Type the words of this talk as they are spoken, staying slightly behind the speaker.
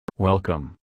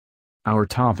Welcome. Our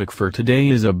topic for today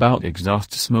is about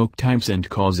exhaust smoke types and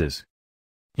causes.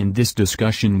 In this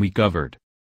discussion we covered: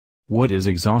 what is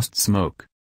exhaust smoke,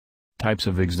 types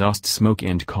of exhaust smoke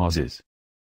and causes,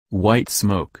 white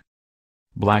smoke,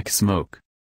 black smoke,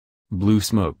 blue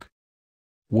smoke.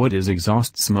 What is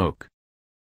exhaust smoke?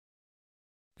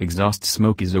 Exhaust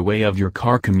smoke is a way of your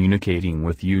car communicating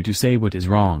with you to say what is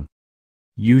wrong.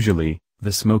 Usually,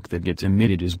 the smoke that gets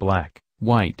emitted is black,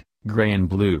 white, gray and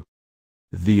blue.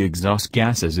 The exhaust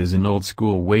gases is an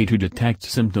old-school way to detect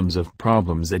symptoms of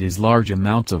problems. That is, large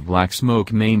amounts of black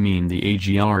smoke may mean the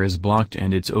AGR is blocked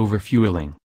and it's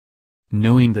overfueling.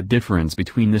 Knowing the difference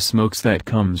between the smokes that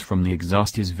comes from the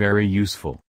exhaust is very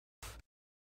useful.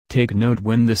 Take note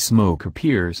when the smoke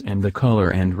appears and the color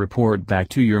and report back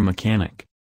to your mechanic.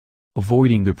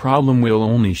 Avoiding the problem will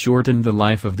only shorten the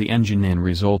life of the engine and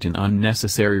result in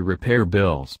unnecessary repair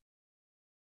bills.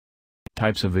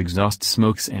 Types of exhaust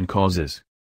smokes and causes: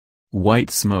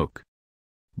 white smoke,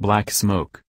 black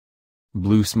smoke,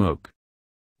 blue smoke.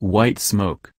 White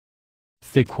smoke.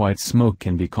 Thick white smoke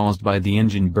can be caused by the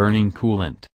engine burning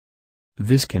coolant.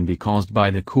 This can be caused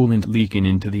by the coolant leaking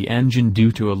into the engine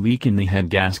due to a leak in the head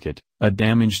gasket, a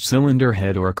damaged cylinder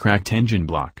head or a cracked engine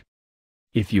block.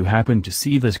 If you happen to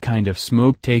see this kind of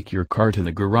smoke, take your car to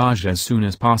the garage as soon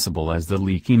as possible, as the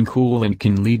leaking coolant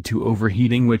can lead to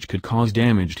overheating, which could cause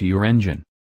damage to your engine.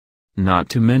 Not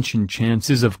to mention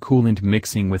chances of coolant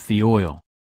mixing with the oil.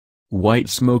 White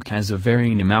smoke has a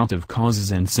varying amount of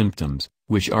causes and symptoms,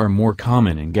 which are more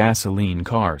common in gasoline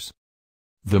cars.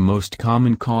 The most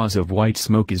common cause of white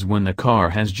smoke is when the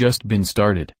car has just been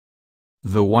started.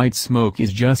 The white smoke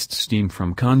is just steam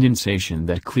from condensation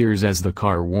that clears as the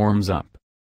car warms up.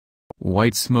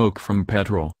 White smoke from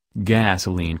petrol,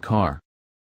 gasoline car.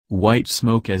 White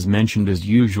smoke, as mentioned, is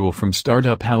usual from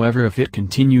startup. However, if it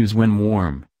continues when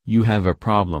warm, you have a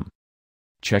problem.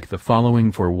 Check the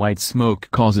following for white smoke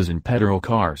causes in petrol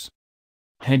cars: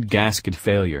 head gasket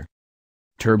failure,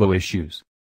 turbo issues,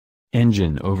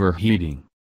 engine overheating,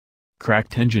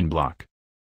 cracked engine block.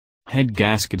 Head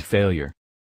gasket failure.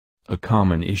 A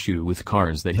common issue with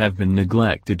cars that have been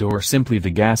neglected, or simply the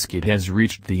gasket has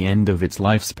reached the end of its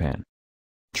lifespan.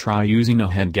 Try using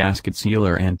a head gasket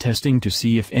sealer and testing to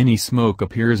see if any smoke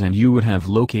appears, and you would have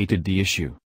located the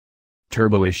issue.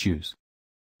 Turbo issues.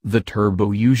 The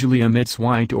turbo usually emits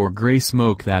white or gray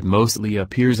smoke that mostly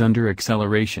appears under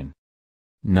acceleration.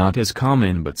 Not as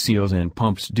common, but seals and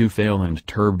pumps do fail and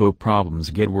turbo problems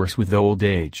get worse with old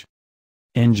age.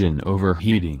 Engine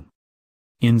overheating.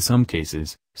 In some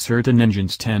cases, certain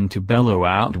engines tend to bellow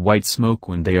out white smoke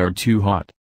when they are too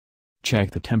hot.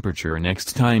 Check the temperature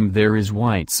next time there is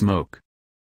white smoke.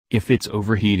 If it's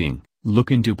overheating, look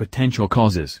into potential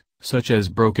causes, such as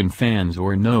broken fans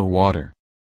or no water.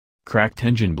 Cracked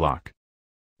engine block.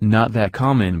 Not that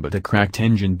common, but a cracked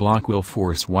engine block will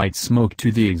force white smoke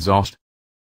to the exhaust.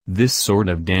 This sort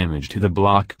of damage to the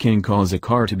block can cause a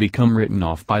car to become written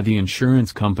off by the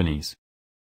insurance companies.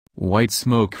 White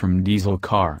smoke from diesel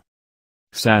car.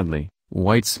 Sadly,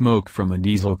 white smoke from a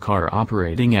diesel car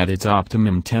operating at its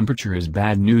optimum temperature is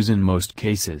bad news in most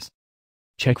cases.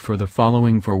 Check for the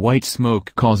following for white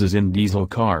smoke causes in diesel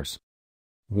cars: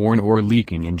 worn or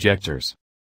leaking injectors,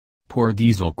 poor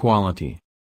diesel quality,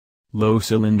 low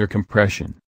cylinder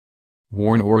compression,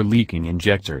 worn or leaking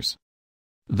injectors.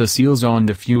 The seals on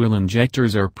the fuel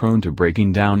injectors are prone to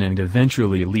breaking down and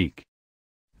eventually leak.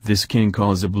 This can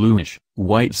cause a bluish,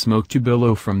 white smoke to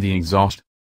billow from the exhaust.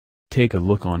 Take a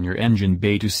look on your engine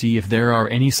bay to see if there are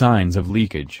any signs of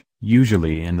leakage,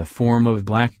 usually in the form of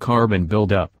black carbon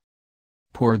buildup.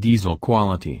 Poor diesel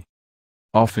quality.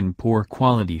 Often poor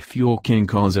quality fuel can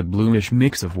cause a bluish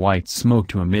mix of white smoke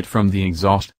to emit from the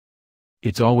exhaust.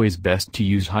 It's always best to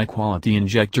use high-quality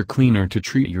injector cleaner to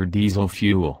treat your diesel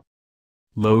fuel.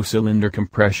 Low cylinder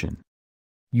compression.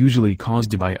 Usually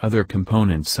caused by other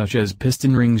components such as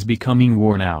piston rings becoming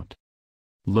worn out.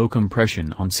 Low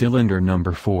compression on cylinder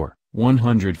number 4,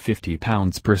 150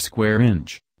 pounds per square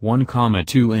inch,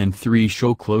 1,2 and 3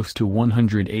 show close to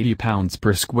 180 pounds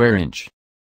per square inch.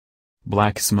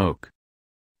 Black smoke.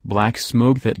 Black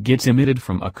smoke that gets emitted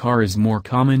from a car is more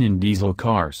common in diesel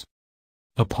cars.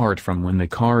 Apart from when the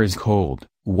car is cold,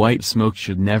 white smoke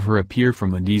should never appear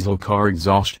from a diesel car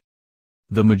exhaust.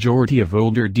 The majority of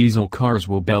older diesel cars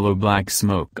will bellow black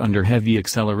smoke under heavy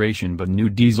acceleration, but new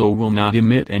diesel will not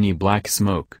emit any black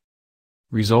smoke.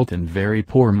 Result in very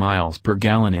poor miles per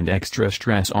gallon and extra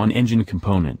stress on engine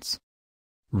components.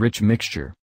 Rich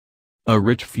mixture. A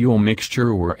rich fuel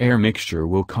mixture or air mixture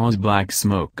will cause black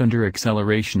smoke under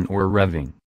acceleration or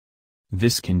revving.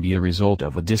 This can be a result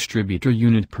of a distributor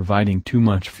unit providing too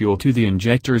much fuel to the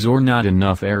injectors or not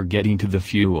enough air getting to the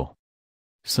fuel.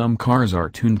 Some cars are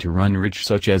tuned to run rich,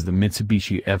 such as the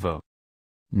Mitsubishi Evo.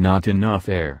 Not enough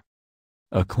air.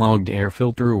 A clogged air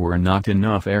filter or not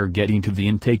enough air getting to the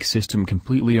intake system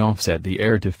completely offset the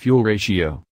air-to-fuel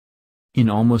ratio. In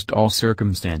almost all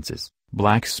circumstances,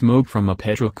 black smoke from a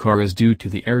petrol car is due to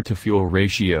the air-to-fuel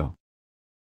ratio.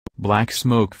 Black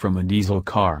smoke from a diesel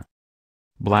car.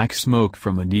 Black smoke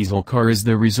from a diesel car is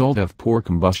the result of poor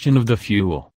combustion of the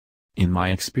fuel. In my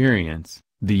experience,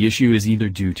 the issue is either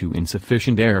due to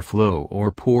insufficient airflow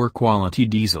or poor quality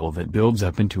diesel that builds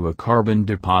up into a carbon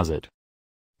deposit.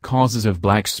 Causes of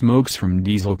black smokes from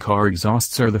diesel car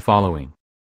exhausts are the following: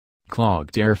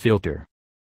 clogged air filter,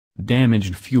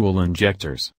 damaged fuel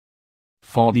injectors,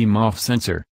 faulty MOF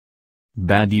sensor,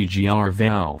 bad EGR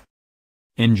valve,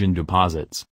 engine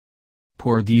deposits,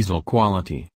 poor diesel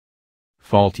quality,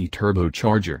 faulty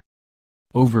turbocharger,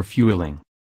 overfueling,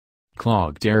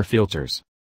 clogged air filters.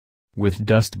 With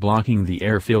dust blocking the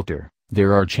air filter,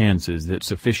 there are chances that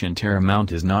sufficient air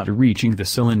amount is not reaching the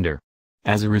cylinder.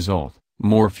 As a result,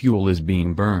 more fuel is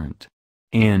being burned.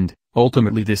 And,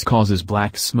 ultimately, this causes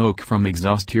black smoke from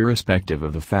exhaust irrespective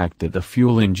of the fact that the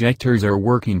fuel injectors are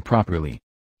working properly.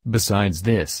 Besides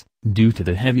this, due to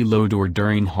the heavy load or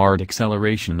during hard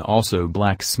acceleration, also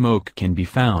black smoke can be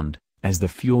found, as the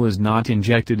fuel is not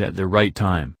injected at the right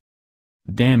time.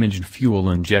 Damaged fuel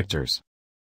injectors.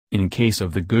 In case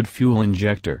of the good fuel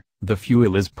injector, the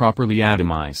fuel is properly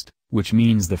atomized, which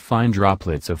means the fine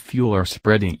droplets of fuel are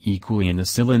spreading equally in the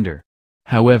cylinder.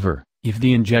 However, if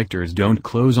the injectors don't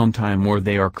close on time or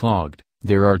they are clogged,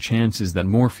 there are chances that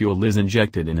more fuel is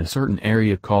injected in a certain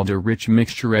area called a rich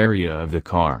mixture area of the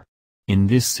car. In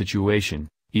this situation,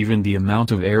 even the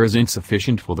amount of air is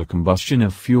insufficient for the combustion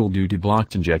of fuel due to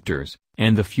blocked injectors,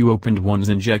 and the few opened ones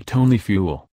inject only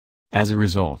fuel. As a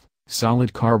result,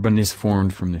 solid carbon is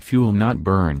formed from the fuel not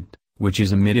burned, which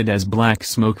is emitted as black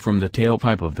smoke from the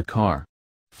tailpipe of the car.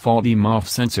 Faulty MOF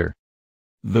sensor.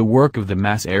 The work of the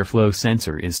mass airflow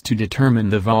sensor is to determine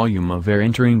the volume of air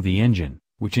entering the engine,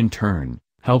 which in turn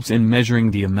helps in measuring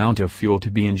the amount of fuel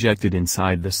to be injected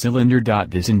inside the cylinder.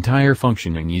 This entire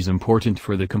functioning is important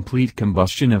for the complete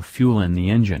combustion of fuel in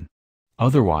the engine.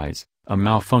 Otherwise, a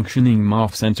malfunctioning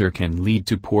MOF sensor can lead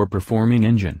to poor performing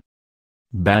engine.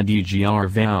 Bad EGR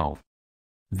valve.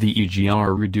 The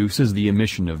EGR reduces the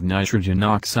emission of nitrogen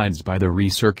oxides by the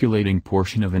recirculating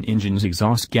portion of an engine's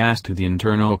exhaust gas to the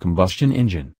internal combustion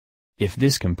engine. If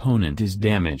this component is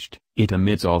damaged, it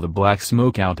emits all the black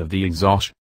smoke out of the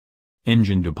exhaust.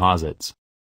 Engine deposits.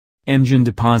 Engine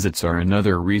deposits are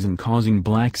another reason causing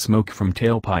black smoke from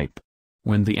tailpipe.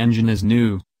 When the engine is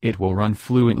new, it will run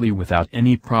fluently without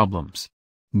any problems.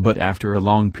 But after a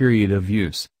long period of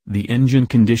use, the engine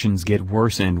conditions get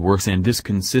worse, and this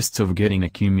consists of getting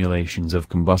accumulations of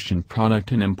combustion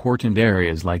product in important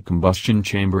areas like combustion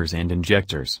chambers and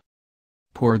injectors.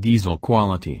 Poor diesel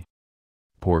quality.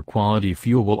 Poor quality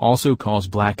fuel will also cause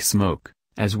black smoke,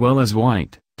 as well as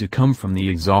white, to come from the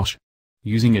exhaust.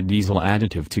 Using a diesel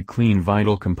additive to clean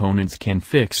vital components can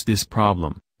fix this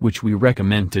problem, which we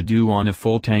recommend to do on a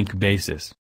full tank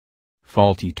basis.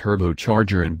 Faulty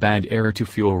turbocharger and bad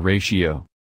air-to-fuel ratio.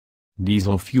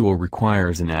 Diesel fuel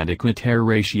requires an adequate air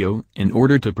ratio in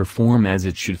order to perform as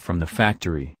it should from the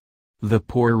factory. The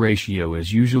poor ratio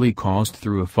is usually caused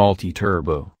through a faulty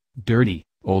turbo, dirty,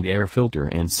 old air filter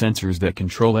and sensors that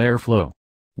control airflow.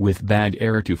 With bad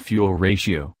air-to-fuel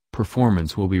ratio,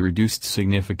 performance will be reduced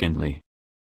significantly.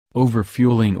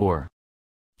 Overfueling or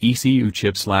ECU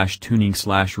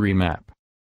chip/tuning/remap.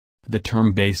 The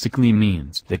term basically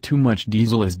means that too much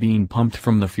diesel is being pumped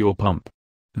from the fuel pump.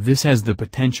 This has the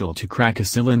potential to crack a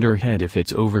cylinder head if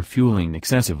it's overfueling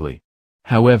excessively.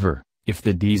 However, if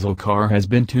the diesel car has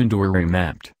been tuned or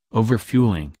remapped,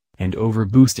 overfueling, and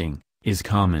overboosting, is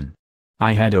common.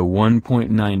 I had a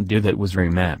 1.9D that was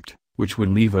remapped, which would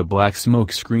leave a black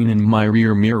smoke screen in my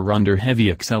rear mirror under heavy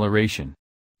acceleration.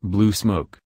 Blue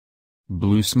smoke.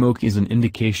 Blue smoke is an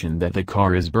indication that the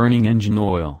car is burning engine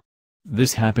oil.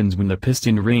 This happens when the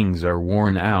piston rings are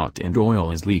worn out and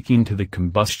oil is leaking to the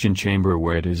combustion chamber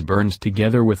where it is burned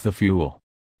together with the fuel.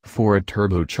 For a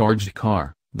turbocharged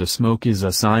car, the smoke is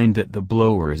a sign that the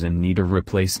blower is in need of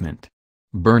replacement.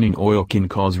 Burning oil can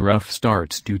cause rough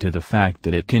starts due to the fact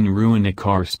that it can ruin a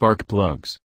car's spark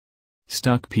plugs.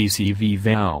 Stuck PCV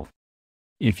valve.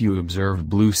 If you observe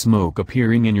blue smoke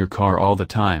appearing in your car all the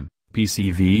time,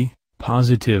 PCV,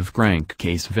 positive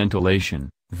crankcase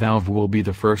ventilation, valve will be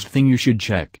the first thing you should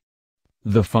check.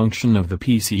 The function of the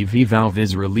PCV valve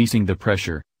is releasing the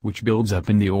pressure, which builds up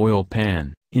in the oil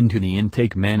pan, into the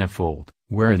intake manifold,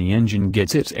 where the engine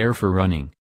gets its air for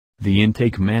running. The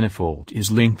intake manifold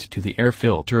is linked to the air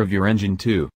filter of your engine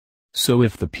too. So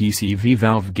if the PCV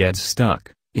valve gets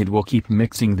stuck, it will keep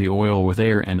mixing the oil with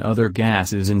air and other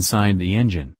gases inside the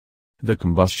engine. The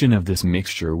combustion of this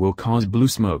mixture will cause blue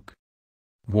smoke.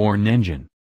 Worn engine.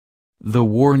 The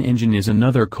worn engine is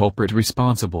another culprit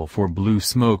responsible for blue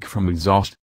smoke from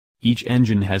exhaust. Each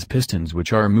engine has pistons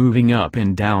which are moving up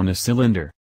and down a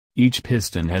cylinder. Each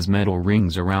piston has metal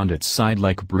rings around its side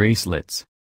like bracelets.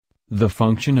 The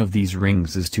function of these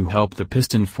rings is to help the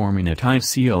piston forming a tight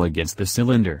seal against the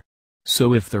cylinder.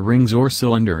 So if the rings or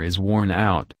cylinder is worn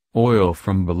out, oil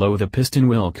from below the piston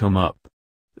will come up.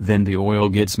 Then the oil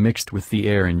gets mixed with the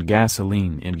air and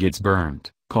gasoline and gets burned,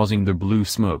 causing the blue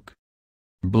smoke.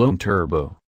 Blown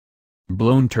turbo.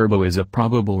 Blown turbo is a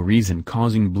probable reason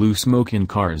causing blue smoke in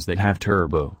cars that have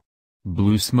turbo.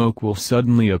 Blue smoke will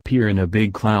suddenly appear in a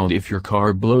big cloud if your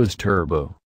car blows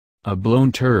turbo. A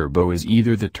blown turbo is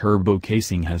either the turbo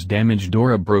casing has damaged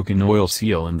or a broken oil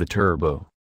seal in the turbo.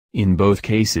 In both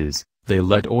cases, they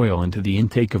let oil into the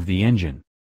intake of the engine.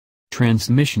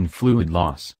 Transmission fluid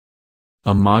loss.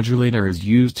 A modulator is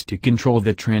used to control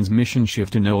the transmission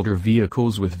shift in older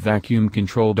vehicles with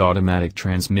vacuum-controlled automatic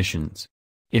transmissions.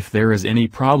 If there is any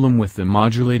problem with the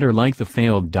modulator like the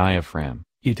failed diaphragm,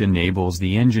 it enables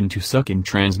the engine to suck in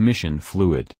transmission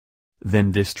fluid.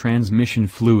 Then this transmission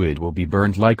fluid will be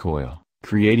burned like oil,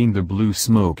 creating the blue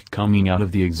smoke coming out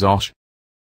of the exhaust.